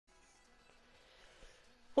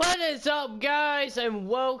What is up, guys, and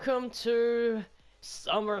welcome to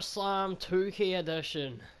SummerSlam 2K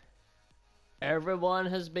Edition. Everyone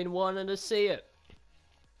has been wanting to see it.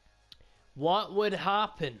 What would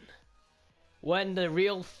happen when the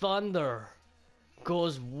real Thunder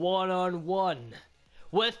goes one-on-one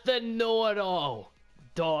with the know-it-all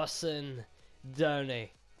Dawson Downie?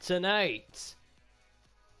 Tonight,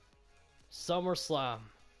 SummerSlam,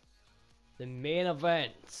 the main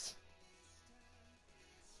event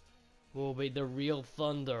will be the real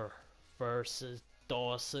Thunder versus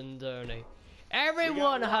Dawson Downie.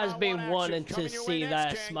 Everyone has been wanting to see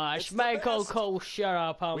this match. Michael Cole, shut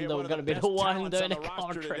up, I'm gonna be the one doing the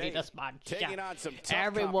commentary this match.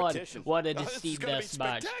 Everyone wanted to see this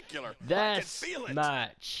match. This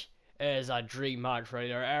match is a dream match right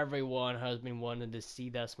there. Everyone has been wanting to see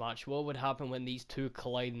this match. What would happen when these two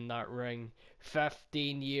collide in that ring?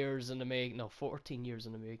 15 years in the making. No, 14 years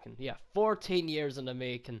in the making. Yeah, 14 years in the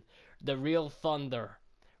making. The real Thunder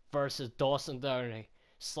versus Dawson Downie.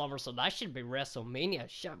 SummerSlam. That should be WrestleMania.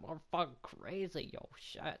 Shit, more fucking crazy, yo.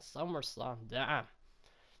 Shit, SummerSlam. Damn.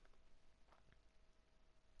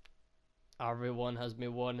 Everyone has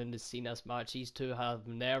been wanting to see this match. These two have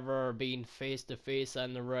never been face to face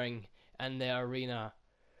in the ring, in the arena.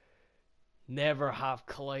 Never have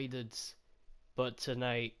collided. But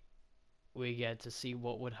tonight, we get to see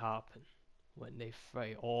what would happen when they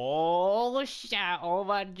fight. Oh shit, oh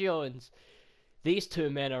my Jones. These two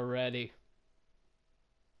men are ready.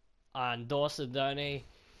 And Dawson Downie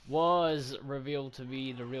was revealed to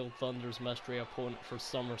be the real Thunder's mystery opponent for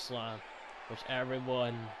SummerSlam, which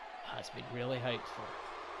everyone has been really hyped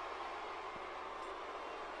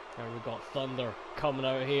for. And we got Thunder coming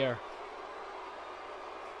out here.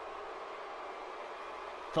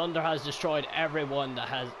 Thunder has destroyed everyone that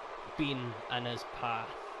has been in his path.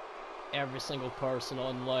 Every single person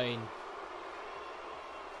online.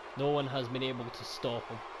 No one has been able to stop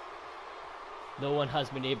him. No one has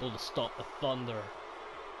been able to stop the Thunder.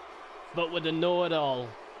 But with the know-it-all,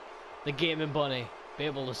 the Gaming Bunny, be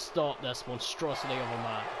able to stop this monstrosity of a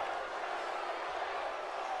man.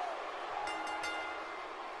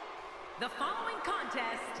 The following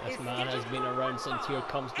contest this man has been around since Here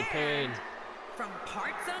Comes the Pain. From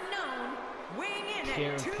parts unknown, weighing in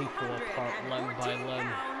tearing at people apart limb by limb.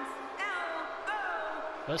 pounds,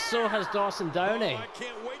 But so has Dawson Downie. I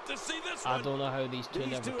can't wait to see this I one. don't know how these two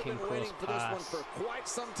never came cross paths. For quite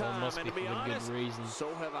some Well, time, it must and be to be for a good honest, reason.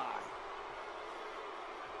 so have I.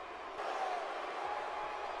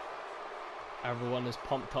 Everyone is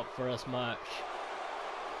pumped up for this match.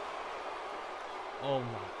 Oh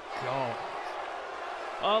my god.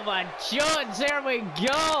 Oh my Jones, there we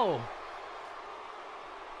go!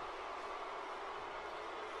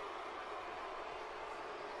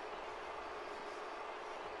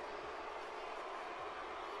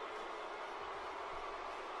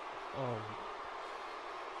 Oh.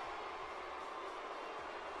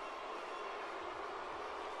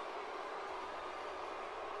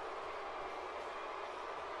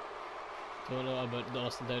 Don't know about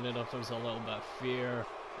Dawson Downie if there's a little bit of fear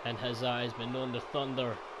in his eyes, but knowing the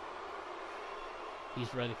Thunder,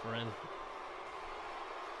 he's ready for anything.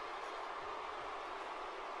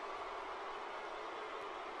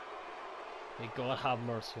 May God have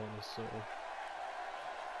mercy on his soul.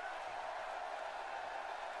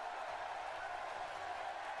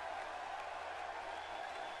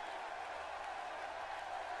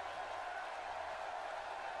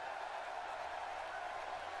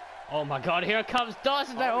 Oh my god, here comes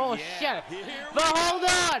Dawson there. Oh yeah. shit. But hold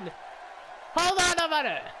on! Hold on a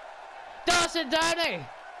minute! Dawson Downie!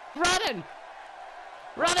 Running!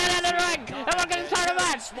 Running in the ring! And we're gonna start a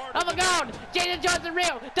match! Oh my god! Jason Johnson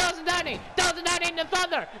real! Dawson Downie! Dawson Downie in the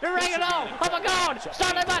Thunder! The ring and all! Oh my god!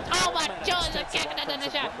 Start a match! Oh my god! They're kicking it in the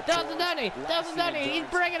shot! Dawson Downie! Dawson Downie! He's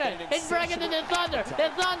bringing it! He's bringing it in the Thunder! The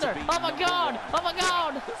Thunder! Oh my god! Oh my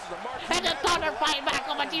god! And the Thunder fighting back!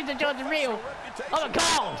 Oh my Jason Johnson real! Oh my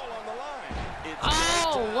god!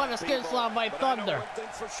 Oh, what a skin slam by Thunder!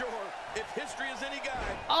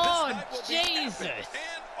 Oh, Jesus!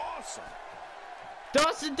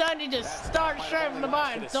 Dawson Downie just starts straight from the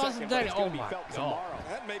bottom. Dawson Downie, oh my god.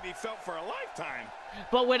 That may be felt for a lifetime.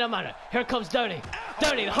 But wait a minute, here comes Downie.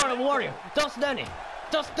 Downie, the Heart of Warrior. Dawson Downie.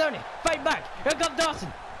 Dawson Downie, fight back. Here comes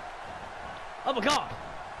Dawson. Oh my god.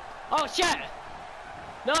 Oh shit.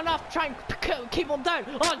 No, enough, try and keep him down.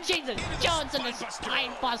 Oh Jesus, Johnson is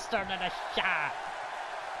spine buster to the shot.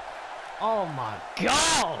 Oh my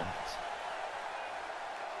god.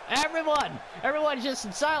 Everyone's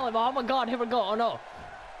just silent. Oh my god, here we go. Oh no.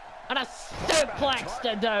 And a suplex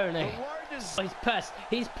to Downie. this. Oh, he's pissed.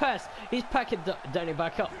 He's pissed. He's picking Downie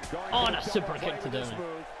back up. Oh, and a super kick to Downie.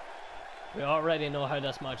 We already know how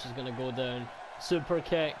this match is going to go down. Super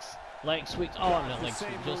kicks, leg sweeps. Oh, and a leg sweep,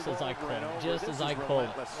 just as I called it. Just as I called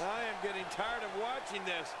it. I am getting tired of watching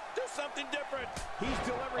this. Do something different. He's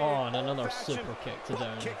delivering oh, and another super kick to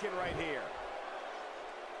Downie. Kicking right here.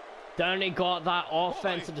 Downie got that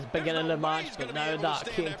offense at the beginning of the match, but now that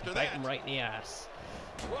came to bite him right in the ass.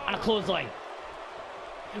 And a clothesline.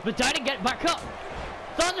 But Downie get back up.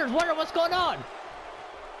 Thunder's wondering what's going on.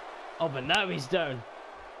 Oh, but now he's down.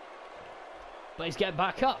 But he's getting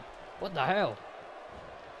back up. What the hell?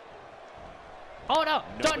 Oh no!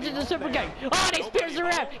 Dodges the super kick. Oh, and he spears the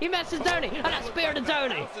ref. He messes Downie, and a spear to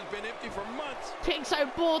Downie. Takes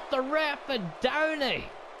out both the ref and Downie.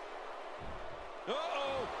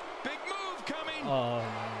 Uh-oh! Big move coming. Oh no.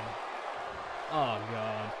 Oh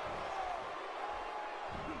god.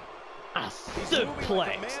 A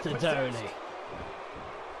suplex to Downie.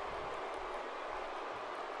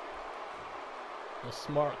 The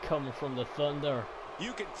smart coming from the Thunder.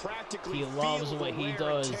 You can practically he loves what he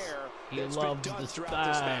does. He loves the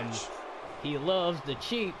spam. He loves the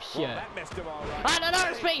cheap shit. And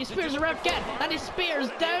another spear, he spears the ref again, and he spears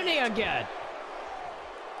Downie again.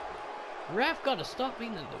 Ref gotta stop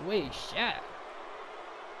being in the way, shit.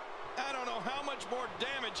 I don't know how much more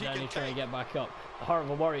damage he Downie can trying take. to get back up. The Heart of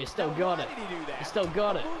a Warrior still got it. He still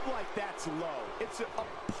got it. A move like that's low. It's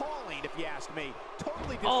appalling, if you ask me.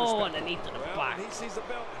 Totally disrespectful. Oh, underneath to the Well, back. when he sees the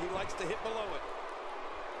belt, he likes to hit below it.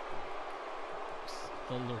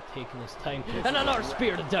 Thunder taking his time. And another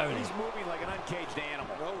spear to Downie. He's moving like an uncaged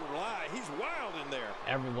animal. No lie, he's wild in there.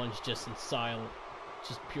 Everyone's just in silence.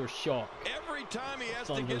 Just pure shock. Every time he has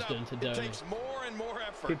Thunder's to doing get to up, it Downie. takes more and more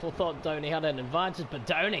effort. People thought Downie had an advantage, but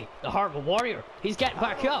Downie, the Heart of a Warrior, he's getting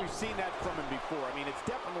back up. We've seen that from him before. I mean, it's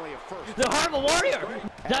definitely a first. The Heart of a Warrior!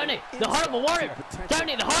 Downie, the Heart of a Warrior!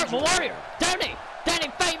 Downie, the Heart of a Warrior! Downie!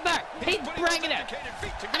 Downie, fight back! He's bringing it!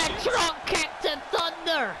 And a drop kick to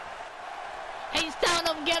Thunder! He's telling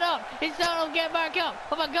him get up! He's telling him get back up!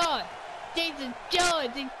 Oh my god! Jesus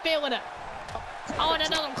Jones, he's feeling it! Oh, and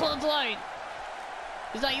another clothesline!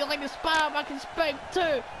 He's like, you like to spam? I can spam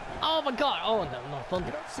too! Oh my god! Oh no, Thunder!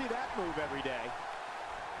 You don't see that move every day.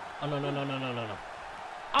 Oh no.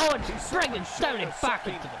 Oh, and he's bringing Downie back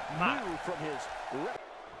into the mat!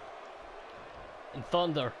 And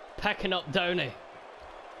Thunder picking up Downie.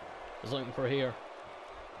 He's looking for here.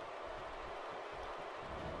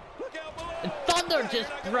 And Thunder just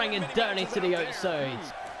bringing Downie to the outside.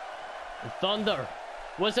 And Thunder,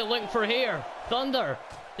 what's it looking for here? Thunder,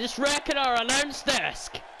 just wrecking our announce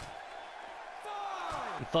desk.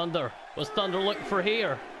 And Thunder, what's Thunder looking for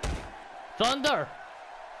here? Thunder.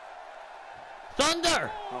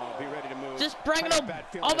 Oh, be ready to move. Just bringing him.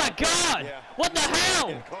 Oh my god, what the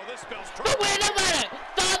hell? But wait a minute,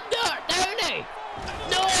 Thunder, Downie.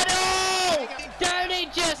 No! Downie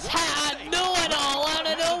just had know-it-all out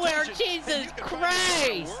of nowhere. Jesus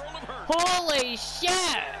Christ! Holy shit!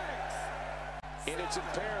 And it's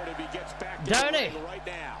imperative he gets back Downie right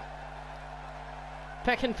now.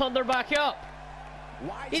 Picking Thunder back up.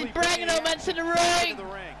 He's bringing him into the ring.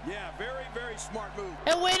 Yeah, very, very smart move.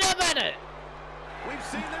 And wait a minute. We've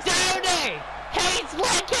seen this. Downie! He's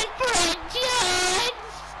looking for a chance!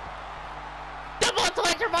 The most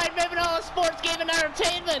electrifying movement in all sports, game and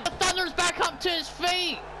entertainment. The Thunder's back up to his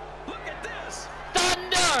feet. Look at this.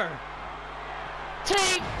 Thunder!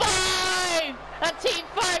 Team 5! A Team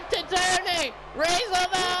 5 to Downie! Raise them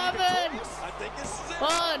up! I think this is it.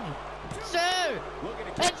 1, 2,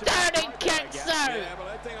 and Downie kicks out! Yeah, but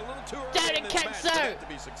I think a little too early Downie in this kicks match for that out. to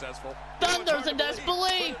be successful. Thunder's in It was hard to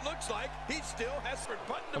disbelief. but it looks like he still has a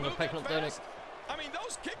button to Thunder move picking it up Downie. fast. I mean,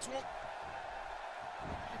 those kicks won't.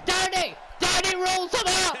 Downie rolls him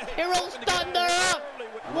up! He rolls Thunder up!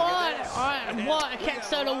 1, alright, 1,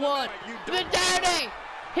 kicks out of 1. But Downie,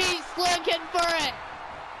 he's looking for it!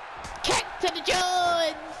 Kick to the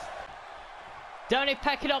Jones! Downie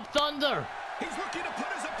picking up Thunder! He's looking to put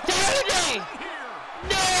his Downie! right here.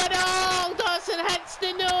 Know-it-all! Dawson hits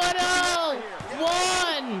the know-it-all!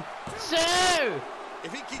 1, 2,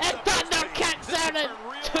 If he keeps and up this Thunder pace, kicks this out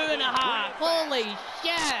will at turn real 2.5! fast. Holy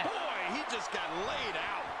shit! Boy, he just got laid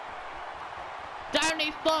out.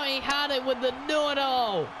 Downie thought he had it with the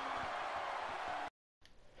know-it-all!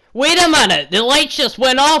 Wait a minute! The lights just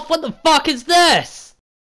went off! What the fuck is this?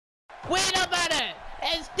 Wait a minute!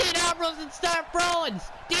 It's Dean Ambrose and Seth Rollins!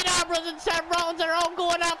 Dean Ambrose and Seth Rollins are all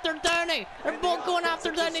going after Downie! They're both going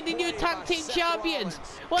after Downie, the new tag team champions!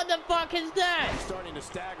 What the fuck is that? Starting to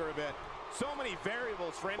stagger a bit. So many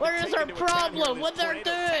variables for him to What is take our into account here in problem? this What they're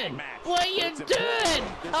tornado tag doing? match. What are you It's important doing?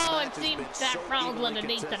 this Oh, match it has seems been that so Brown's evenly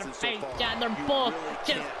underneath to the contested so face. far. Yeah, they're You both really just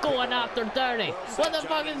can't going pick 'em after Downie. Well What the said,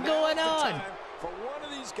 fuck Johnny. is Now's going the on? time for one of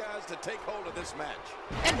these guys to take hold of this match.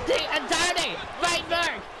 And Downie, fight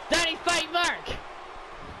Mark. Downie, fight Mark.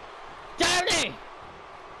 Downie.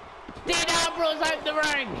 Dean Ambrose out the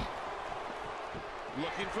ring.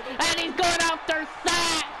 Looking for the And he's going after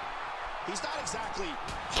Seth. He's not exactly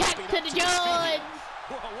Kick to the Jones.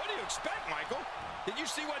 Well, what do you expect, Michael? Did you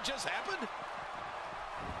see what just happened?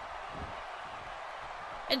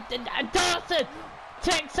 And Dawson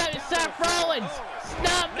takes out Seth Rollins.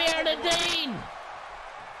 Snap near the Dean.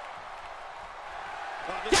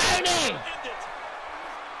 Downie.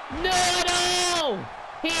 No.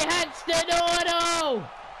 He hits the no.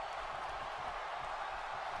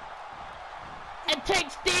 And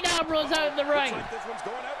takes Dean Ambrose out of the ring. Looks like this one's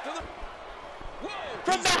going up to the... Whoa!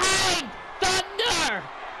 From behind, Thunder.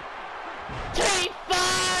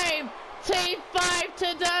 T5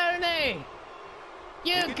 to Downie.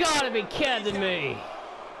 You gotta be kidding me.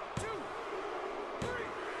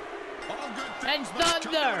 And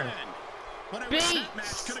Thunder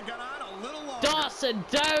beats Dawson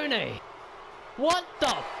Downie. What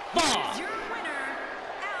the fuck? Your winner,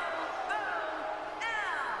 LOL.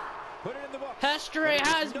 Put it in the books. History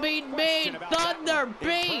has been made. Thunder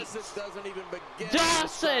beats Doesn't even begin to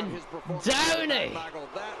Dawson describe his performance. Downie. Michael,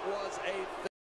 that was a